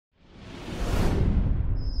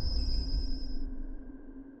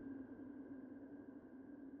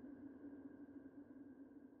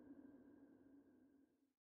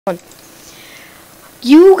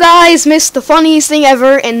You guys missed the funniest thing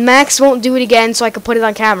ever, and Max won't do it again so I could put it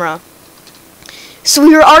on camera. So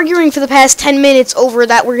we were arguing for the past 10 minutes over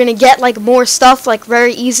that we're gonna get like more stuff like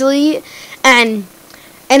very easily, and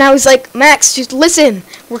I was like, Max, just listen.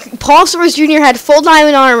 Paul Soares Jr. had full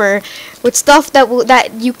diamond armor with stuff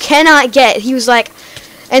that you cannot get. He was like,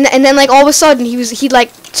 and then like all of a sudden he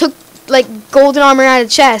like took like golden armor out of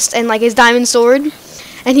the chest and like his diamond sword,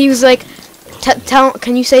 and he was like,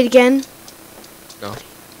 can you say it again? No.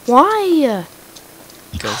 Why?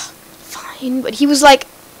 Because. Fine, but he was like,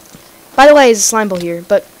 by the way, there's a slime ball here,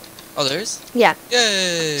 but. Oh, there is? Yeah.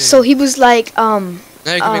 Yay! So he was like, Now you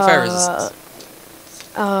can make fire resistance.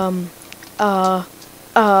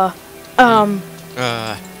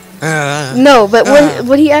 No, but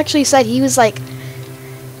what he actually said, he was like,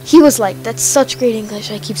 that's such great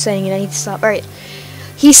English. I keep saying it. I need to stop. All right.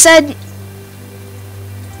 He said,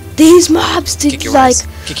 these mobs did kick your like. ass.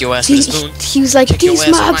 Kick your ass with a spoon. He was like, Kick these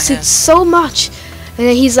mobs did so much, and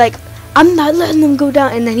then he's like, I'm not letting them go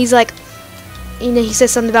down. And then he's like, you know, he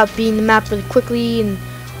says something about beating the map really quickly and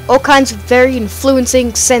all kinds of very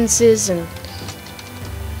influencing senses and.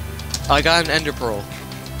 I got an ender pearl.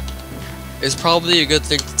 It's probably a good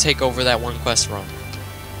thing to take over that one quest room.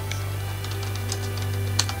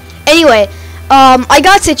 Anyway, I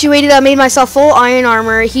got situated. I made myself full iron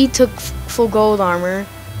armor. He took full gold armor.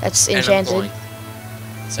 That's enchanted. And I'm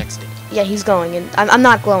glowing. Sexy. Yeah, he's going, and I'm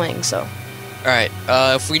not glowing. So. All right.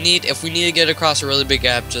 If we need to get across a really big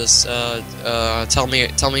gap, just tell me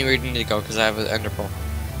where you need to go, because I have an ender pearl.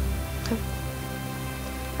 Okay.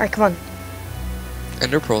 All right, come on.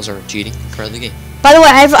 Ender pearls are cheating part of the game. By the way,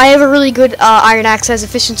 I have a really good iron axe has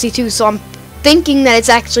efficiency too, so I'm thinking that it's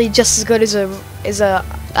actually just as good as a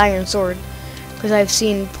iron sword, because I've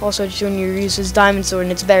seen Paul Soares Jr. use his diamond sword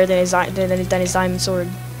and it's better than his diamond sword.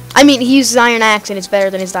 I mean, he uses iron axe and it's better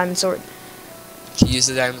than his diamond sword. He used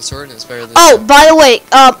the diamond sword and it's better than. Oh, by the way,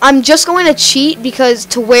 I'm just going to cheat because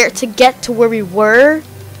to get to where we were.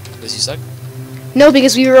 Does he suck? No,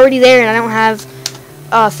 because we were already there and I don't have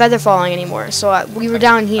feather falling anymore, so we were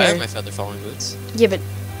down here. I have my feather falling boots. Yeah, but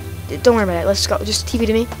don't worry about it. Let's go. Just TP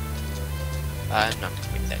to me. I'm not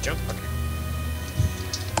gonna make that jump. Okay.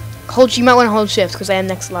 You might want to hold shift because I am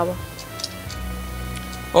next to lava.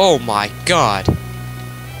 Oh my god.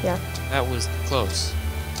 Yeah. That was close.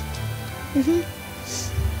 Mhm.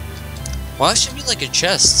 Well, there should be like a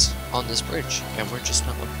chest on this bridge, and we're just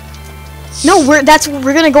not looking. No, we're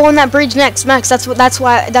gonna go on that bridge next, Max. That's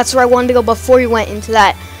where I wanted to go before we went into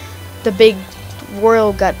the big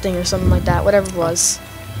royal gut thing or something like that, whatever it was.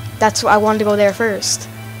 That's why I wanted to go there first.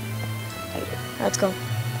 Let's go.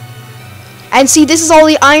 And see, this is all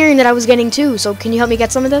the iron that I was getting too. So can you help me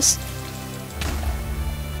get some of this?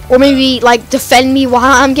 Or maybe like defend me while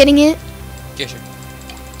I'm getting it. Yeah, sure.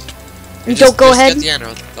 And don't go ahead. Get the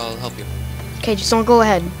ender, I'll help you. Okay, just don't go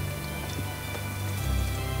ahead.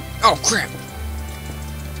 Oh crap!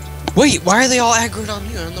 Wait, why are they all aggroed on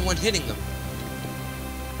me? I'm the one hitting them.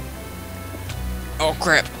 Oh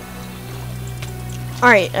crap!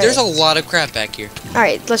 Alright. There's a lot of crap back here.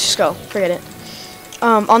 Alright, let's just go. Forget it.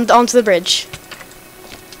 Onto the bridge.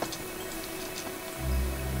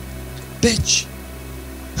 Bitch!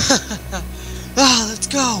 Ah, let's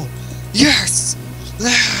go! Yes!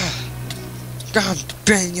 I'm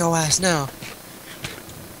banging your ass now.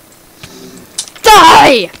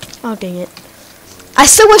 Die! Oh dang it! I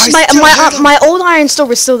still wish my old iron sword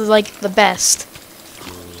was still like the best.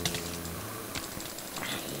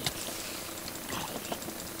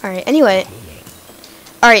 All right. Anyway.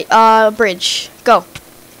 All right. Bridge. Go.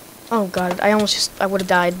 Oh god! I would have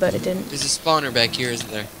died, but it didn't. There's a spawner back here,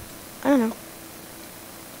 isn't there? I don't know.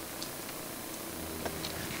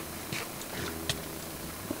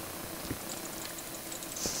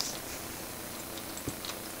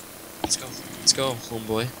 Let's go,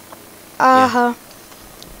 homeboy. Uh-huh.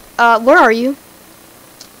 Where are you?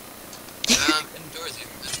 Indoors here.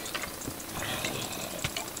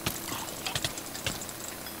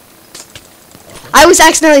 I was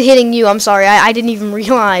accidentally hitting you. I'm sorry. I didn't even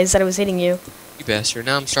realize that I was hitting you. You bastard.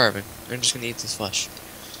 Now I'm starving. I'm just gonna eat this flesh.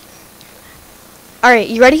 Alright,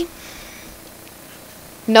 you ready?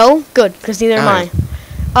 No? Good, because neither am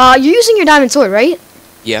I. You're using your diamond sword, right?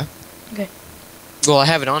 Yeah. Okay. Well, I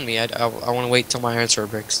have it on me. I want to wait till my iron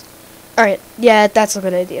sword breaks. Alright, yeah, that's a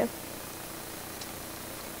good idea.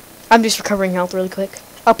 I'm just recovering health really quick.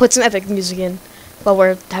 I'll put some epic music in while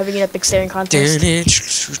we're having an epic staring contest.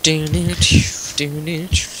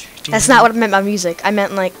 That's not what I meant by music. I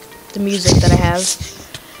meant, like, the music that I have.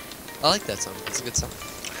 I like that song. It's a good song.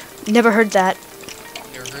 Never heard that.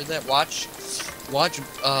 You ever heard that? Watch Watch.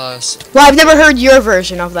 Well, I've never heard your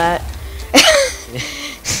version of that.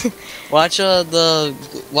 Watch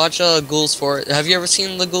Ghouls Forest. Have you ever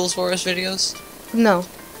seen the Ghouls Forest videos? No.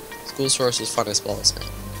 Ghouls Forest is fun as balls, man.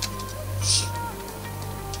 It's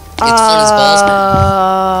fun as balls,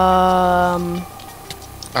 man.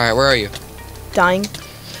 Alright, where are you? Dying.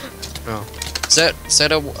 Oh. Set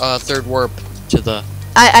a third warp to the...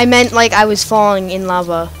 I meant like I was falling in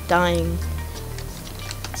lava, dying.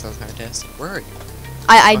 Sounds fantastic. Where are you?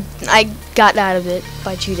 I got out of it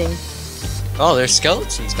by cheating. Oh, there's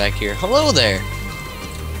skeletons back here. Hello there.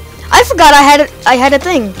 I forgot I had a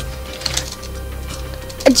thing.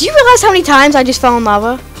 Do you realize how many times I just fell in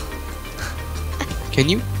lava? Can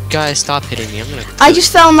you guys stop hitting me? I'm gonna... I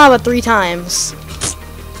just fell in lava 3 times.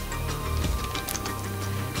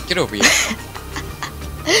 Get over here.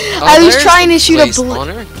 I was trying to shoot a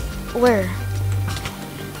spawner. Where?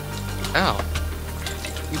 Ow.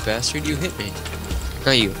 You bastard, you hit me.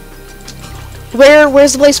 Not you.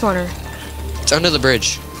 Where's the blaze spawner? It's under the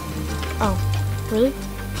bridge. Oh, really?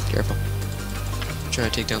 Careful. I'm trying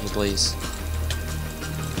to take down the blaze.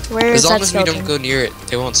 Where is that As long as we don't go near it,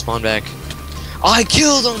 they won't spawn back. Oh, I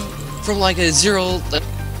killed them from like a 0,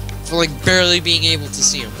 from like barely being able to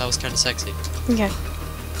see them. That was kind of sexy. Okay.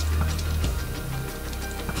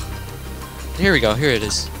 Here we go. Here it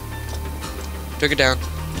is. Took it down.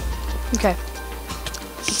 Okay.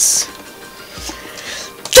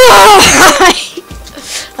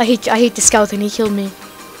 I hate the skeleton. He killed me.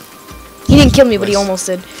 He didn't kill me, but he almost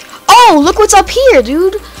did. Oh, look what's up here,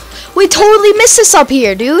 dude. We totally missed this up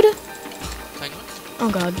here, dude. Oh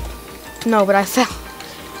god. No, but I fell.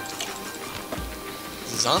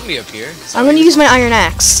 There's a zombie up here. I'm gonna use my iron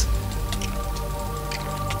axe.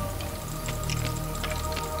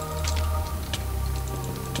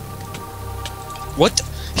 What?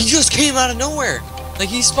 He just came out of nowhere. Like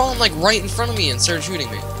he spawned like right in front of me and started shooting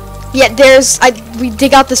me. Yeah, we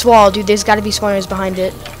dig out this wall, dude. There's gotta be spawners behind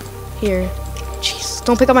it. Here. Jeez.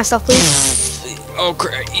 Don't pick up my stuff, please. Oh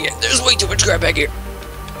crap, yeah, there's way too much crap back here.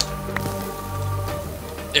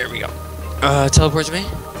 There we go. Teleport to me?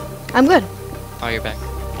 I'm good. Oh, you're back.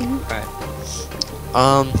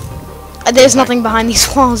 Alright. There's nothing behind these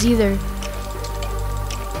walls either.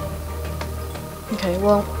 Okay,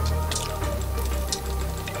 well.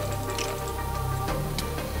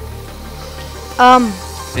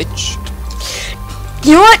 Bitch.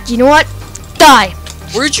 You know what? You know what? Die.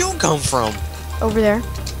 Where'd you come from? Over there.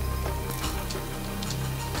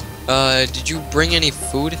 Did you bring any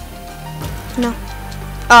food? No.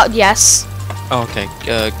 Yes. Oh, okay.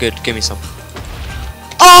 Good. Give me some.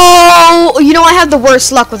 Oh, you know I have the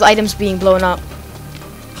worst luck with items being blown up.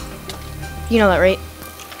 You know that, right?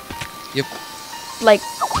 Yep. Like,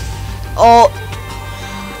 oh.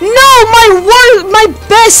 No, my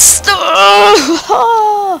best.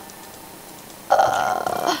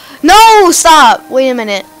 No, stop. Wait a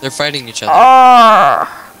minute. They're fighting each other.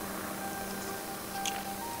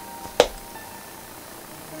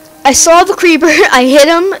 I saw the creeper. I hit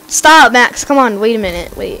him. Stop, Max. Come on. Wait a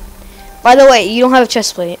minute. Wait. By the way, you don't have a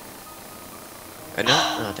chest plate. I know.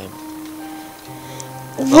 Oh, damn.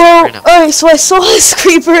 Well, alright, so I saw this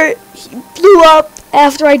creeper. He blew up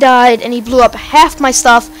after I died, and he blew up half my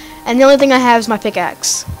stuff, and the only thing I have is my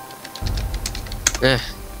pickaxe. Eh.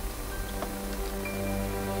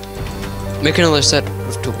 Make another set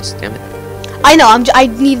of tools, damn it. I know, I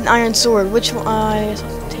need an iron sword. Which one? I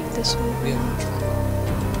take this one.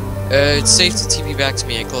 It's safe to TP back to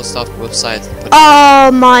me. I closed off the website.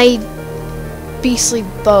 My beastly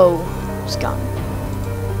bow is gone.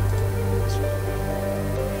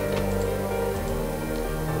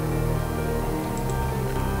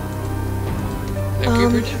 The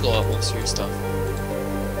creeper did blow up most of your stuff.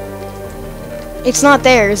 It's not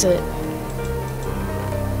there, is it?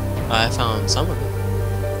 I found some of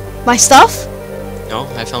it. My stuff? No,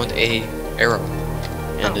 I found a arrow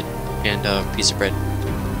and a piece of bread.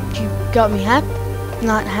 You got me happy?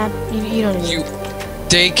 Not happy? You don't even.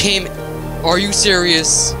 They came. Are you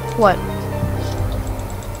serious? What?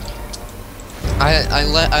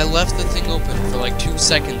 I left the thing open for like 2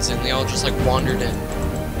 seconds and they all just like wandered in.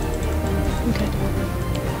 Okay.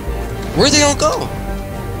 Where'd they all go?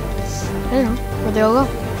 I don't know. Where'd they all go?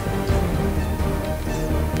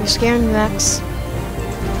 You're scaring me, Max.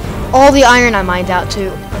 All the iron I mined out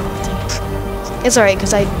too. Oh, dang it. It's alright,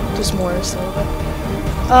 because there's more, so.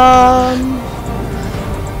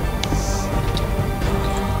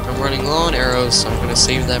 I'm running low on arrows, so I'm gonna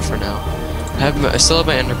save that for now. I still have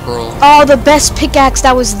my ender pearl. Oh, the best pickaxe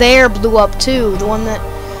that was there blew up too. The one that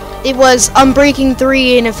it was Unbreaking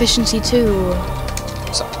 3 and Efficiency 2.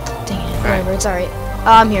 So, Dang it, whatever, it's alright.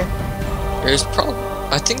 I'm here.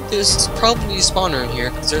 I think there's probably a spawner in here,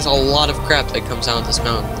 because there's a lot of crap that comes down this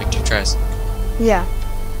mountain, like two tries. Yeah.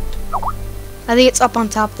 I think it's up on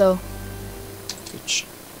top, though. Which,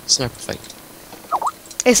 sniper fight.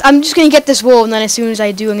 I'm just gonna get this wool, and then as soon as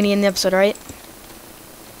I do, I'm gonna end the episode, alright?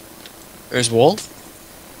 There's wool?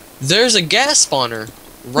 There's a gas spawner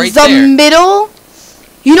right the there. Middle?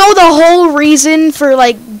 You know the whole reason for,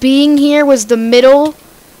 like, being here was the middle?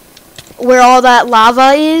 Where all that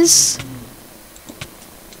lava is?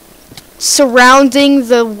 Surrounding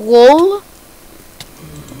the wool?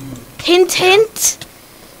 Hint, hint?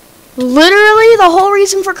 Literally the whole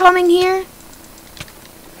reason for coming here?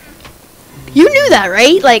 You knew that,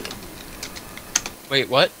 right? Like... Wait,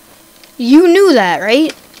 what? You knew that,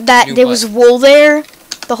 right? That Knew there what? was wool there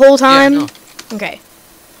the whole time? Yeah, no. Okay.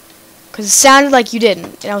 Because it sounded like you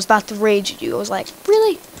didn't, and I was about to rage at you. I was like,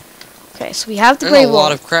 really? Okay, so we have the There's gray a wool.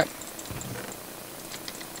 lot of crap.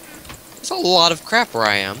 There's a lot of crap where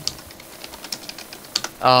I am.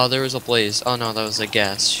 Oh, there was a blaze. Oh no, that was a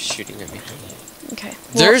gas shooting at me. Okay.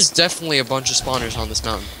 Well, There's definitely a bunch of spawners on this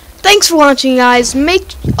mountain. thanks for watching, guys.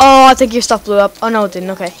 Oh, I think your stuff blew up. Oh, no, it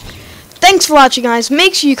didn't. Okay. Thanks for watching, guys.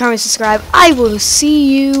 Make sure you comment and subscribe. I will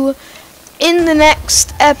see you in the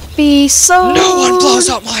next episode. No one blows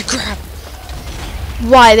up my crap!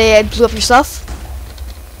 Why? They blew up your stuff?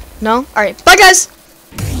 No? Alright. Bye, guys!